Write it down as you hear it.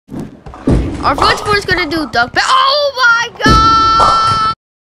Our first board is gonna do Duckpin. Oh my god!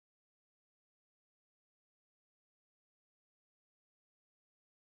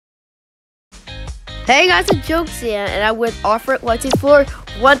 Hey guys, it's Joexian, and I'm with Offer 124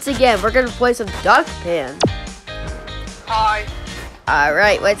 once again. We're gonna play some Duckpin. Hi.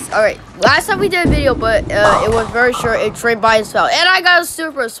 Alright. Last time we did a video, but it was very short. It trained by itself. And I got a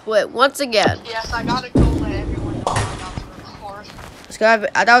super split once again. Yes, I gotta go let everyone know I'm about to record.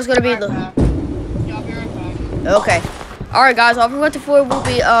 I thought it was gonna be the. Yeah, I'll be right back. Okay. Alright guys, Offer 124 will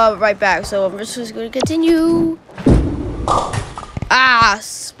be right back. So I'm just gonna continue.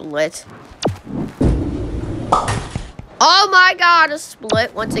 Split. Oh my god, a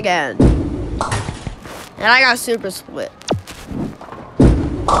split once again. And I got a super split.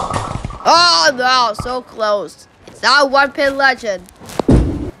 Oh no, so close. It's not a one pin legend.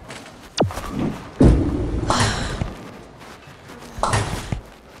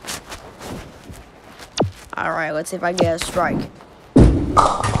 Alright, let's see if I get a strike.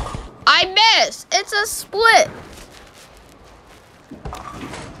 I missed! It's a split!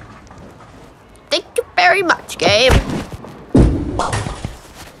 Thank you very much, game.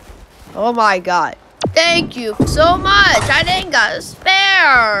 Oh my god. Thank you so much. I didn't got a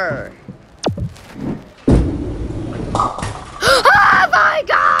spare. Oh my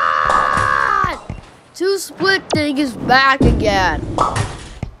god! Two split thing is back again.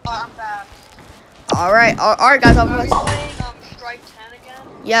 I'm back. Alright guys. Are we playing Strike 10 again?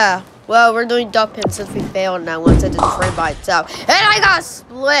 Yeah. Well, we're doing Duckpin since we failed now once it didn't train by itself. And I got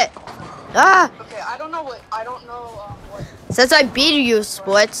split. Okay, I don't know what. Since I beat you,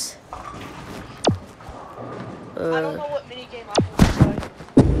 splits. I don't know what minigame I'm gonna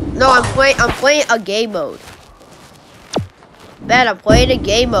play. No, I'm playing a game mode. Man, I'm playing a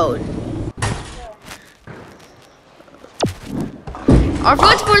game mode. Our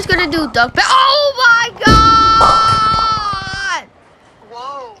first board is gonna do Duckpin. Oh my god!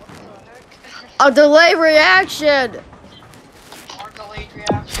 Whoa! A delayed reaction. Our delayed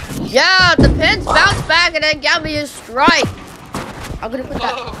reaction. Yeah, the pins bounced back and then got me a strike. I'm gonna put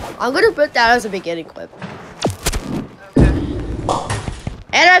that as a beginning clip. Okay.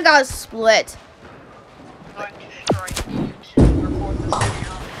 And I got split. I'm going to record this video.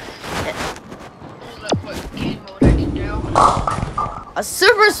 What game mode I can do. A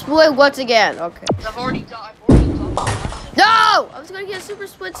super split once again. Okay. I've already done No! I was gonna get a super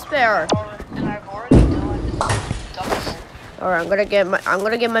split spare. And I've already done Duckpin. Alright, I'm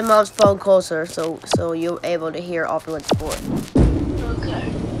gonna get my mom's phone closer so you're able to hear Offer 124.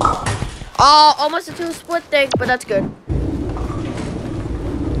 Okay. Oh, almost a two split thing, but that's good.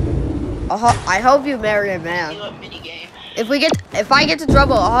 I hope you marry a man. If I get to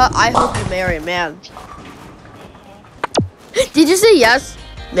trouble, I hope you marry a man. Did you say yes?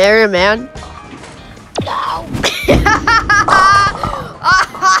 Marry a man? No.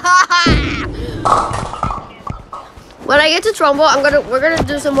 When I get to trouble, we're gonna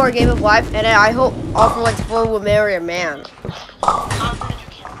do some more Game of Life, and then I hope Offer 124 will marry a man.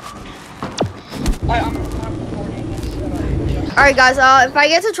 Alright guys, if I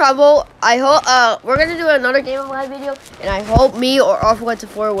get to trouble, I hope we're gonna do another Game of Life video, and I hope me or Offer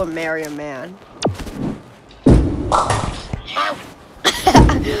 124 will marry a man.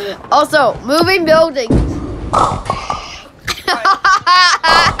 Also, moving buildings.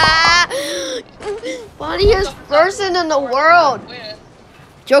 Funniest person in the world.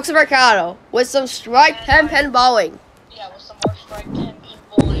 Joexian Mercado with some strike 10 pin bowling. Yeah, with some more strike 10 pin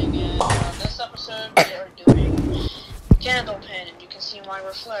bowling, and this episode we are doing candle pin, and you can see my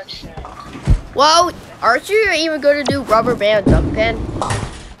reflection. Well, aren't you even going to do rubber band Duckpin?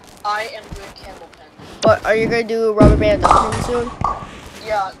 I am doing candle pin. But are you going to do rubber band Duckpin soon?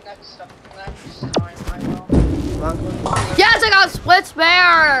 Yeah, next time I will. Yes, I got split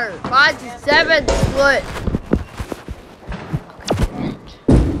spare! 5 to 7 split.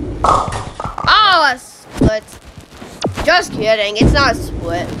 Oh, a split. Just kidding, it's not a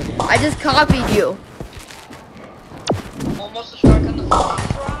split. I just copied you. Almost a strike on the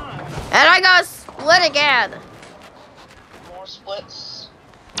first try. And I got a split again. More splits.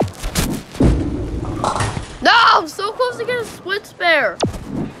 No, I'm so close to getting a split spare.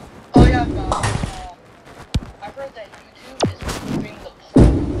 Oh yeah, guys. I've heard that YouTube is removing the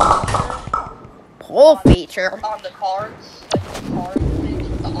Poll feature. on the cards, like the card things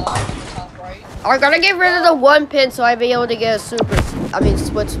with the eye on the top right. I'm gonna get rid of the one pin so I'll be able to get a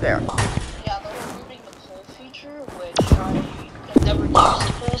split spare. Yeah, they're removing the poll feature, which I have never used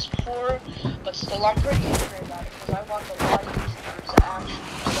the polls before, but still I'm pretty angry about it because I watch a lot of YouTubers that actually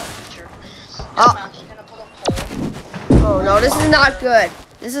use that feature. I'm actually gonna put a poll. Oh no, this is not good.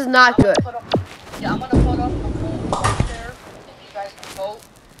 This is not good. I'm gonna put up a poll up there, if you guys can vote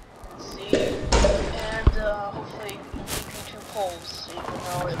and see, and hopefully we can do 2 polls, even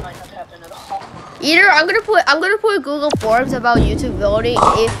though it might not happen at all. Either I'm gonna put Google Forms about YouTube voting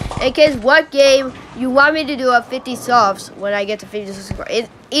in case what game you want me to do at 50 subs when I get to 50 subscribers. It's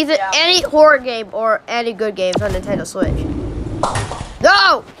either any horror game or any good games on Nintendo Switch.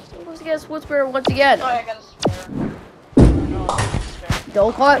 No! I'm supposed to get a split spare once again. Oh, I got a spare. No, I got a spare.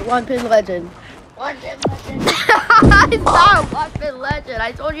 Don't call it One Pin Legend. One Pin Legend. It's not a One Pin Legend.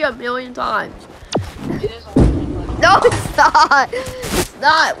 I told you a million times. It is a One Pin Legend. No, it's not. It's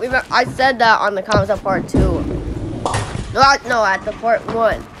not. I said that on the comments on part 2. No, at the part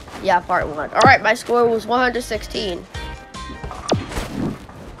 1. Yeah, part 1. All right, my score was 116.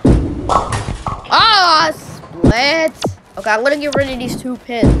 Ah, split. Okay, I'm gonna get rid of these 2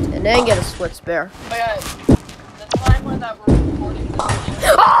 pins and then get a split spare. But yeah, the timer that we're recording this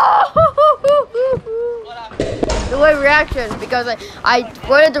video. What happened? Delay reaction because I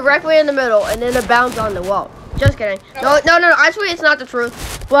put it directly in the middle and then it bounced on the wall. Just kidding. No. Actually, it's not the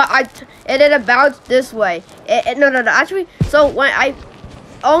truth. But and then it bounced this way. No. Actually, so when I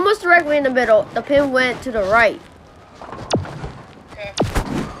almost directly in the middle, the pin went to the right. Okay.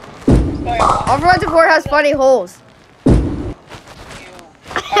 Overwatch 4 has funny holes.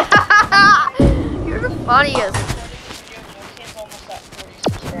 You're the funniest.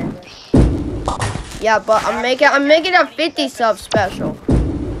 Yeah, but I'm making a 50 sub special.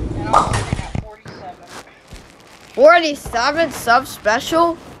 And I'm sitting at 47. 47 sub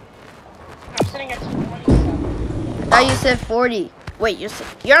special? I'm sitting at 27. Now you said 40. Wait,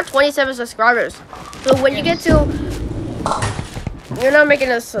 you're at 27 subscribers. So when you get to, you're not making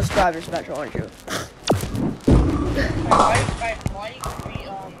a subscriber special, aren't you? I might be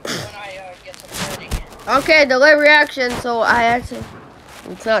when I get to 40. Okay, delay reaction. So I actually,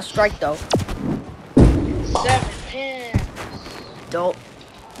 it's not a strike though. 7 pins. Don't.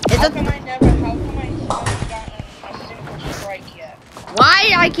 How come I haven't gotten a single strike yet? Why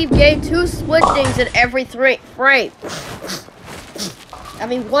do I keep getting 2 split things in every frame? I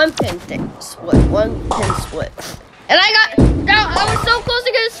mean, 1 pin thing split, 1 pin split. And I was so close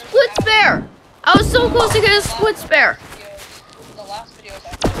to get a split spare. I was so close to get a split spare. The last videos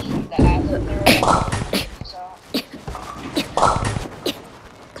I mentioned the ads that there.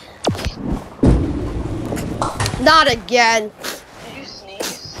 Not again. Did you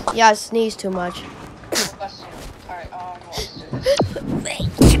sneeze? Yeah, I sneezed too much. Alright, let's do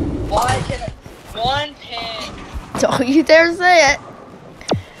this. Why can I? 1 pin. Don't you dare say it.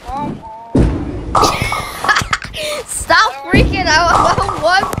 Come on. Stop freaking out about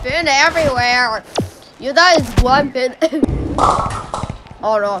 1 pin everywhere. You thought it's 1 pin.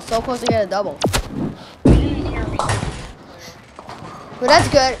 Oh no, so close to get a double. You didn't hear me. But that's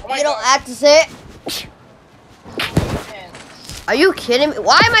good. Oh You don't have to say it. Pins. Are you kidding me?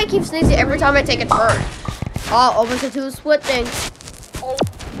 Why am I keep sneezing every time I take a turn? Oh, almost a 2 split thing. Oh,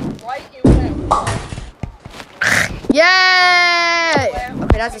 right, it went right. Yay!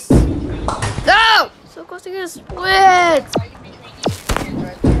 Okay, that's a... No! So close to get a split. Right between these 2 pins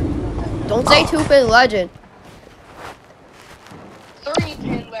right there. Don't say 2 pin legend. 3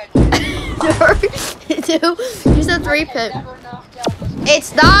 pin legend. 2? You said 3 pin. Never knocked down this.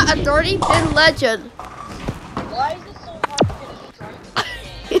 It's not a 30 pin legend. Why is it so hard to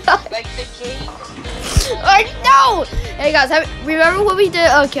get a strike? Like the game. I know. Hey guys, remember when we did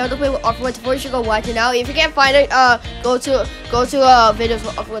counterplay with Overwatch 4? You should go watch it now. If you can't find it, go to videos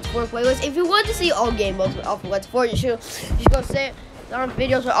with Overwatch 4 playlist. If you want to see all game modes with Overwatch 4, you should go see it on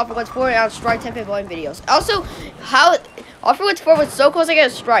videos with Overwatch 4 and on Strike 10 pin volume videos. Also, how Overwatch 4 was so close to get a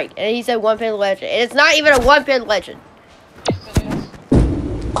strike, and he said 1 pin legend, and it's not even a 1 pin legend. Yes, it is.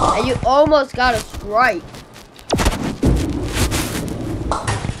 And you almost got a strike.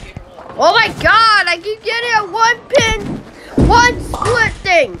 Oh my god, I keep getting a 1 pin, 1 split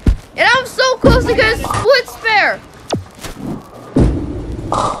thing. And I'm so close to get a split spare.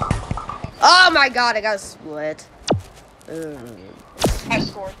 Oh my god, I got a split. I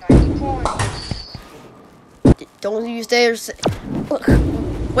scored 90 points. Don't you say look.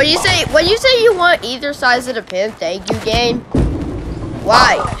 When you say you want either size of the pin, thank you, game.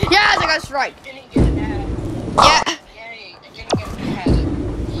 Why? Yes, I got a strike. Didn't get an ad. Yeah. Yay, I didn't get an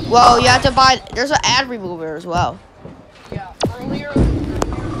ad. Well, you have to buy. There's an ad remover as well. Yeah, earlier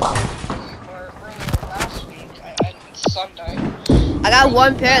last week, Sunday. I got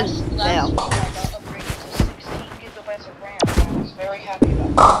 1 pin. Last Now. week I got upgraded to 16 gigabytes of RAM. And I was very happy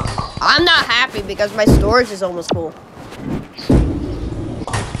about that. I'm not happy because my storage is almost full.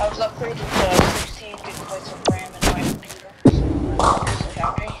 I was upgraded to 16 gigabytes of RAM in my computer. So I'm obviously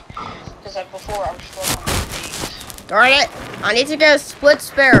happy. 4, I'm struggling with 8. Darn it! I need to get a split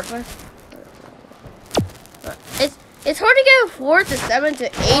spare. It's hard to get a 4 to 7 to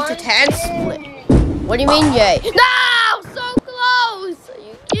 8 to 10 split. What do you mean, yay? No! So close! Are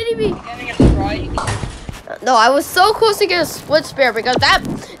you kidding me? Getting a strike. No, I was so close to get a split spare because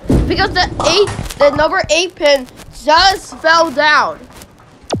the number 8 pin just fell down.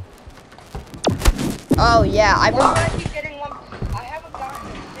 Oh yeah, Why do I keep getting one? I haven't gotten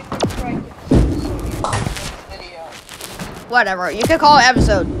a single strike in this video. Whatever. You can call it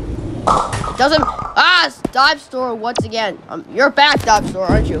episode. It doesn't. It's Dive Store once again. You're back, Dive Store,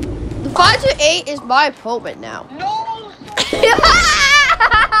 aren't you? The 5 to 8 is my opponent now. No!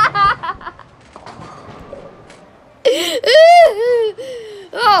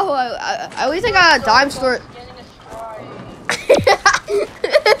 Oh, at least I got a Dime Store. Getting a strike.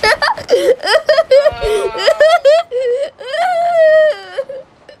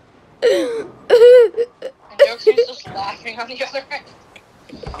 And Joexian's just laughing on the other end.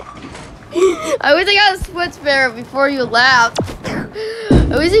 At least I got a split spare before you laughed.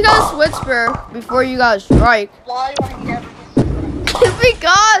 At least you got a split spare before you got a strike. Why do I never get strike?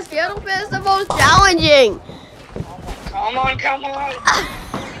 Because Piano Pin is the most challenging. Come on, come on.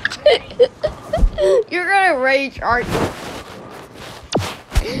 You're gonna rage, aren't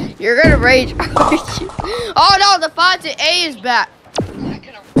you? You're gonna rage, aren't you? Oh no, the 5 to 8 is back. I'm not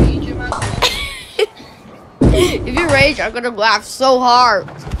gonna rage him out. If you rage, I'm gonna laugh so hard.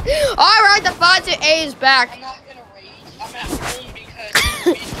 Alright, the 5 to 8 is back. I'm not gonna rage. I'm at home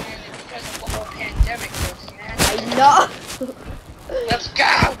because of the whole pandemic, man. I know. Let's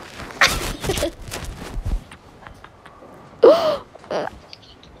go.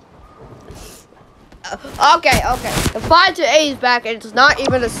 Okay. The 5 to 8 is back and it's not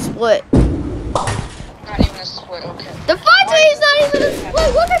even a split. Not even a split, okay. The 5 to 8 is not even a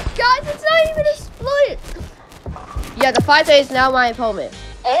split. Look at guys, it's not even a split. Yeah, the 5 to 8 is now my opponent.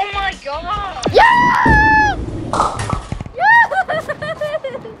 Oh my god! Yeah! Yeah!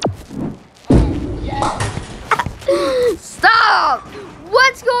 Stop!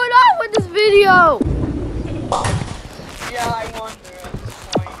 What's going on with this video? Yeah, I wonder at this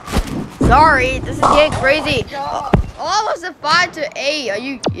point. Sorry, this is getting crazy. God. Almost a 5 to 8. Are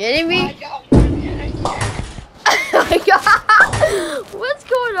you kidding I me? got one and I can't. Oh my god! What's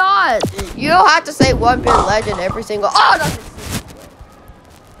going on? You don't have to say 1 pin legend every single. Oh, no!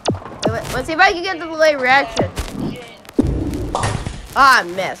 Wait, let's see if I can get the delay reaction. Ah, I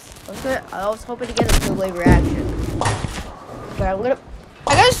missed. I was hoping to get a delay reaction. But I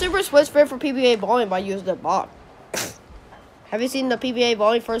got a super split spare for PBA bowling by using the bomb. Have you seen the PBA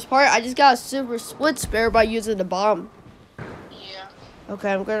bowling first part? I just got a super split spare by using the bomb. Yeah.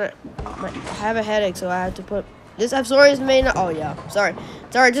 Okay, I have a headache, so I have to put this. I'm sorry, it's made. Oh yeah, sorry,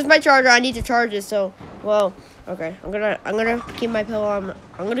 just my charger. I need to charge it. So, well, okay. I'm gonna keep my pillow on.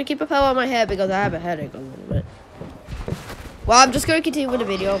 I'm gonna keep a pillow on my head because I have a headache a little bit. Well, I'm just gonna continue with the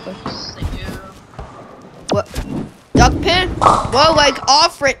video. But what? Duckpin? Well, like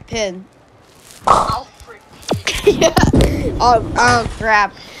Alfred pin. Alfred pin. Yeah. Oh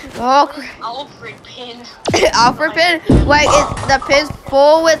crap. Oh crap. Alfred pin. Alfred pin? Like the pin's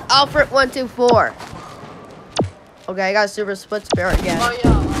full with Alfred 124. Okay, I got a super split spare again. Oh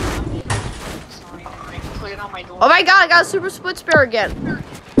yeah. Sorry, I put it on my door. Oh my god, I got a super split spare again. A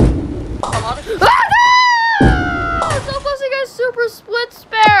lot of people. Ah, no! So close to get a super split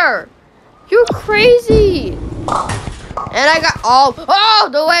spare. You're crazy. And I got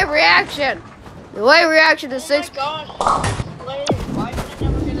delay reaction. Delay reaction to 6. Oh my gosh. Why did I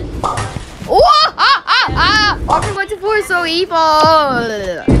never get a shot? Alfred 124 is so evil.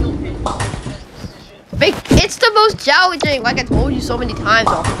 Handle pin. It's the most challenging, like I told you so many times,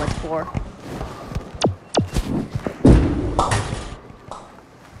 Alfred 124.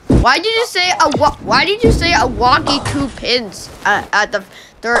 Why did you say a wonky 2 pins at the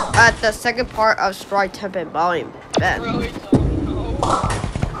second part of Strike 10 pin volume? Ben,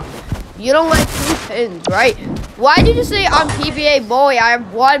 you don't like 2 pins, right? Why did you say on PBA boy I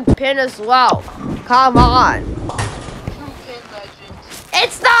have 1 pin as well? Come on. 2 pin legend.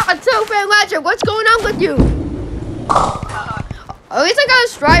 It's not a 2 pin legend. What's going on with you? At least I got a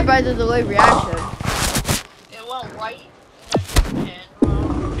strike by the delay reaction. It went white.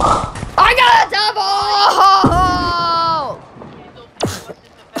 I got a double! No!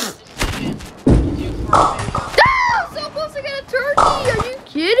 So close to get a turkey! Are you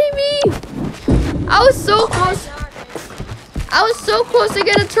kidding me? I was so close. I was so close to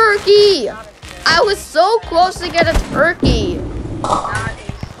get a turkey. I was so close to get a turkey.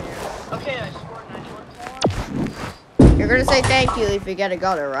 Okay, I scored 91 points. You're gonna say thank you if you get a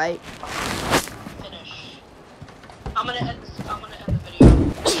gutter, right? I'm gonna end the video.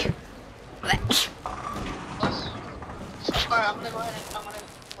 Alright, I'm gonna go ahead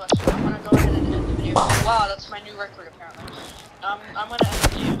and end the video. Wow, that's my new record apparently. I'm gonna end the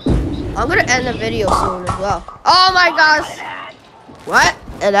video soon. I'm gonna end the video soon as well. Oh my gosh! What?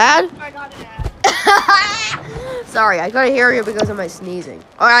 An ad? I got an ad. Sorry, I couldn't hear you because of my sneezing.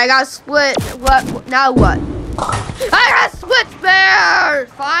 Alright, I got split. What? Now what? I got split spare!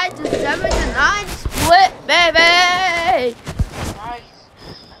 5 to 7 to 9 split, baby! Nice.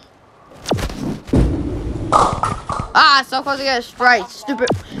 Ah, so close to get a strike.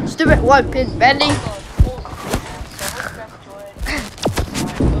 Stupid one pin bending.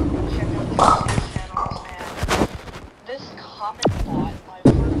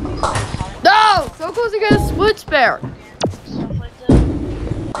 No! So close to get a split spare.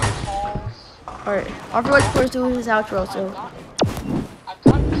 Alright, I'll watch first do his outro, so. I've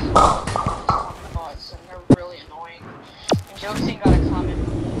gotten bots and they're really annoying. And Joexian got a comment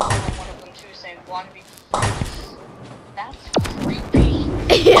from one of them too saying, "Want to be friends?" That's creepy.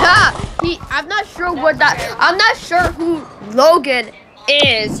 Yeah, I'm not sure what that. I'm not sure who Logan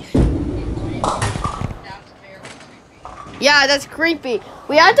is. That's very creepy. Yeah, that's creepy.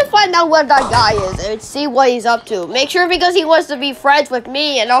 We have to find out what that guy is and see what he's up to. Make sure because he wants to be friends with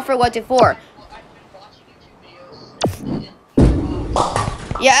me and offer what to for.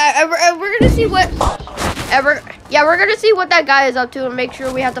 Yeah, and we're gonna see what. We're gonna see what that guy is up to and make sure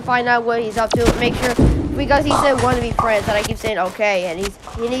we have to find out what he's up to. Make sure because he said want to be friends and I keep saying okay and he's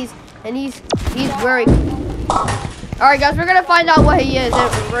very. All right, guys, we're gonna find out what he is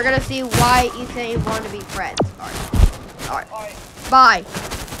and we're gonna see why he's saying want to be friends. All right. Bye.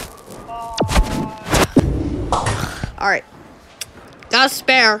 All right. Got a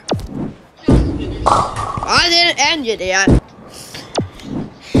spare. I didn't end it yet.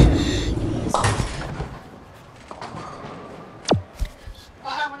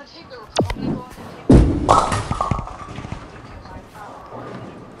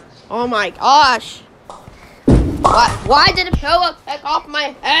 Oh my gosh. Why did the pillow take off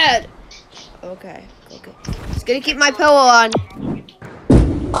my head? Okay. Just gonna keep my pillow on.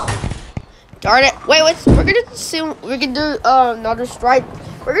 Darn it. Wait, we're gonna see we can do another strike.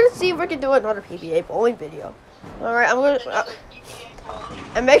 We're gonna see if we can do another PBA bowling video. Alright, I'm gonna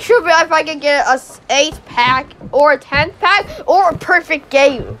and make sure if I can get a 8th pack or a 10th pack or a perfect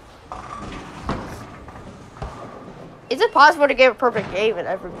game. Is it possible to get a perfect game in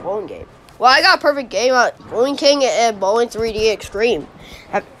every bowling game? Well, I got a perfect game at Bowling King and Bowling 3D Extreme.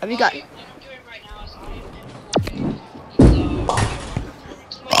 Have you got?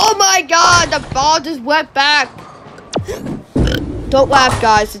 Oh my God! The ball just went back. Don't laugh,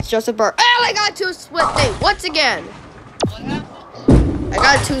 guys. It's just a bird. And I got 2 split thing once again. What happened? I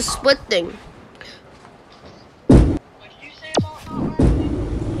got 2 split thing. What did you say about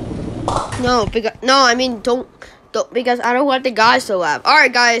No, I mean don't because I don't want the guys to laugh.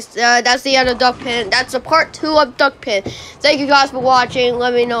 Alright guys, that's the end of Duckpin. That's the part 2 of Duckpin. Thank you guys for watching.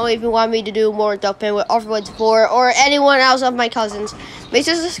 Let me know if you want me to do more Duckpin with Offer124 or anyone else of my cousins. Make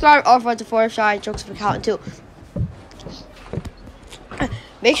sure to subscribe to Offer124 Shy Jokes of Account too.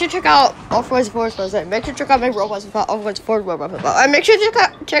 Make sure to check out Offer124's website. Make sure to check out my robots about Offer124's website. And make sure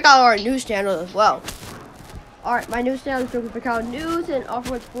to check out our news channel as well. Alright, my news channel is Jokes of Account News and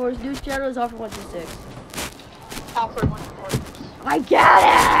Offer124's news channel is Offer126. I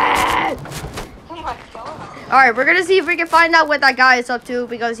get it! Oh my God. Alright, we're gonna see if we can find out what that guy is up to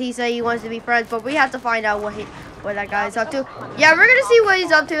because he said he wants to be friends, but we have to find out what that guy is up to. Yeah, we're gonna see what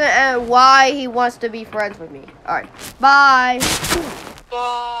he's up to and why he wants to be friends with me. Alright, bye.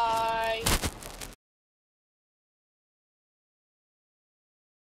 Bye.